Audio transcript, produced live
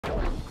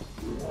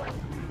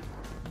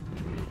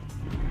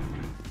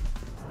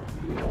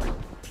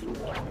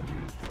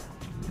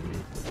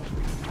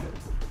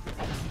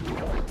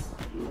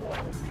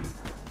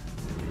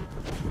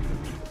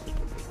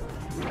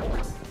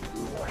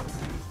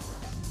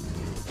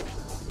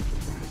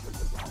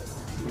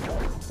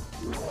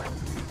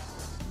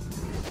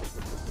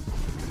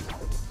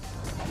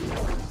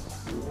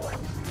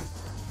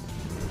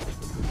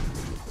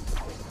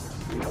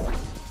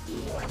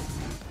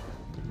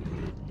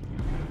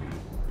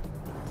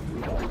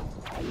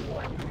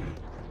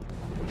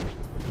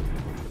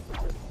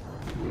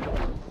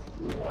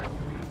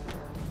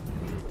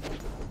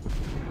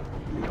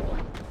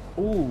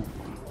Ooh.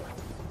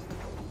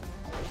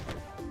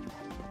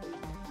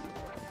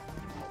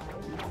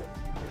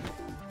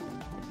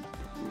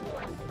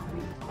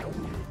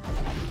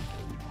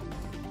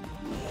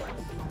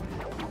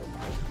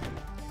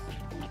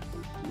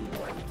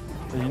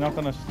 Is he not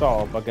gonna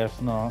stop? I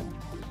guess not.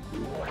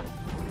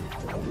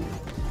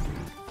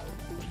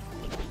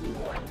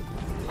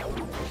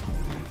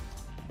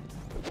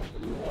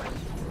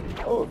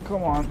 Oh,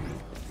 come on.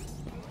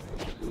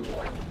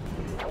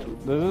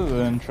 This is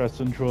an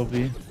interesting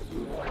trophy.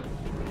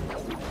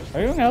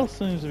 Everything else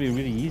seems to be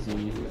really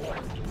easy.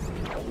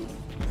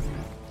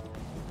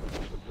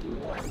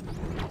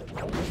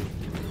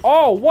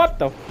 Oh, what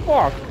the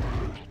fuck?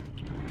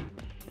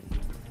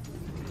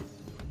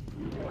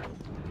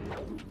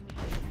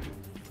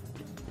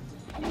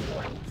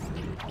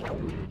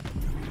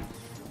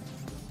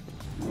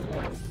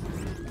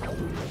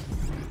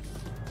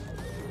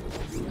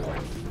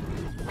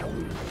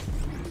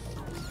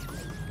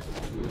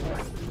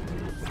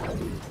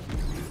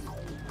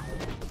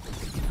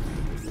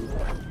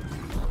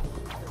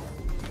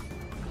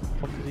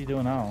 What is he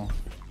doing now?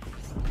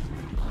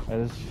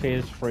 This is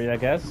phase 3, I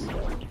guess.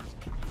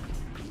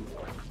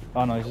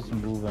 Oh no, he's just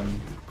moving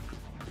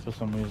for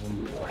some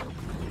reason.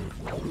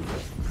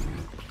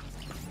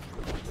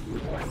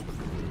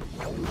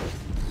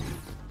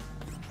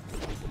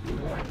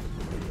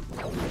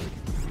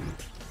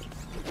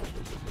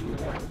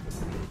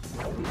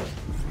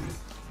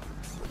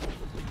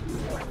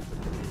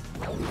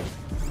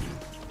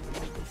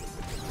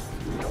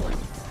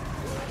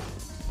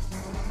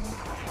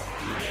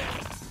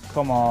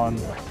 Come on.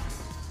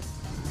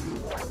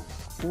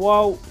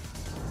 Whoa.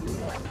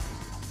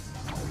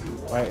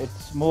 Right,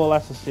 it's more or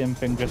less the same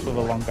thing, just with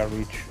a longer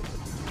reach.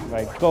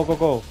 Right, go, go,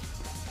 go.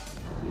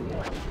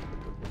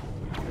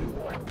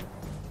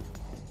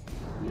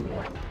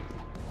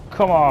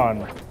 Come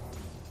on.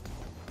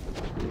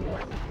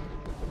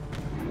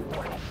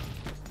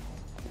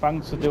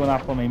 Thanks for doing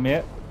that for me,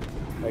 mate.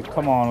 Right,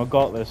 come on, we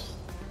got this.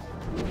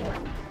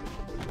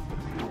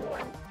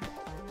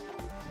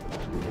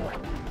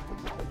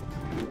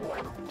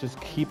 Just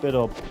keep it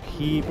up,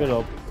 keep it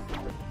up.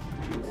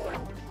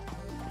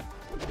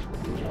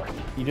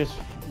 He just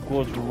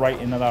goes right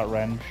into that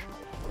wrench.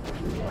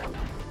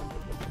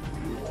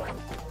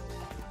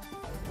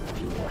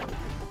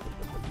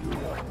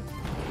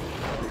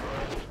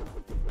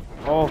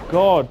 Oh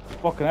god,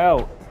 fucking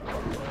hell.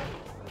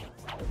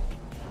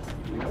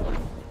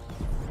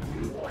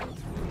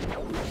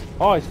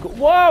 Oh,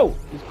 whoa!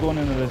 He's going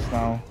into this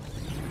now.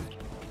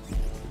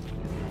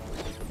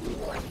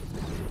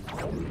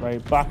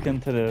 Right, back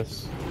into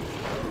this.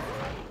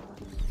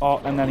 Oh,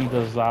 and then he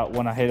does that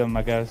when I hit him,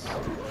 I guess.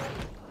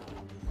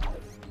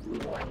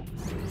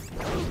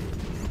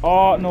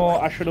 Oh, no,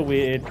 I should have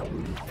waited.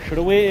 Should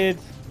have waited.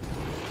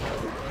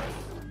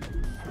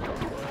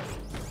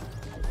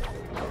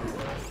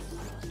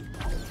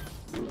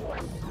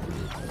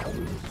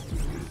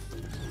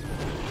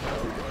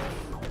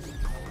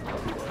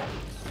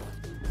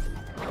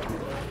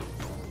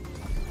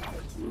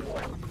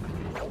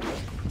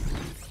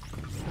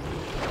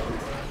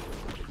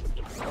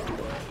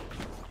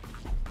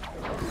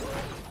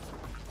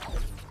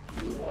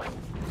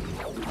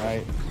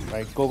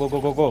 Right, go, go, go,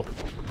 go, go.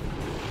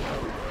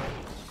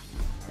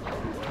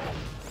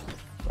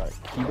 Right,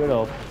 keep it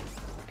up.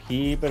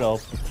 Keep it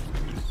up.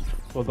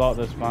 We got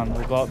this, man.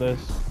 We got this.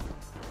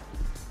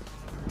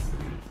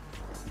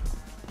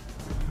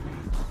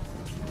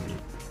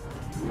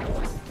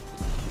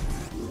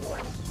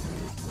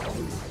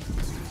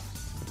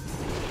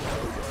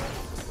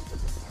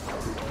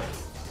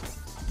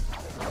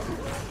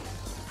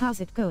 How's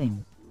it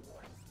going?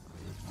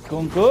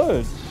 Going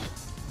good.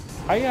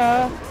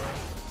 Hiya.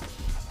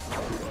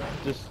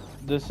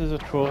 This is a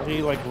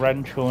trophy, like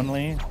wrench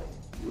only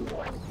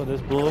for this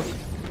bloke.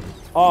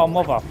 Oh,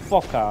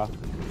 motherfucker.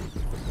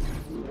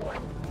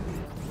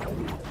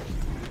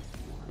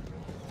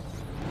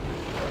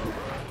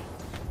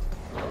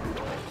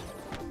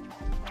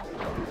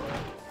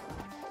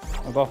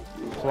 I got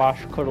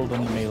Flash cuddled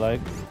under me,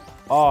 like.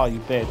 Oh, you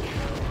bitch.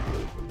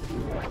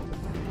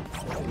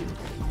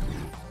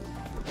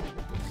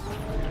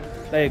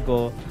 There you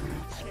go.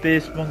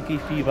 Space Monkey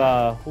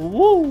Fever.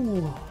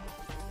 Woo!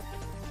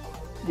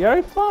 You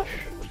alright, Flash?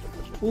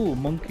 Ooh,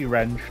 monkey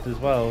wrenched as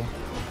well.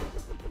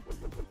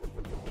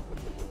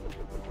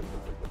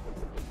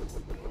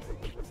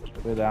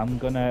 Wait, I'm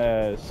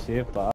gonna save that.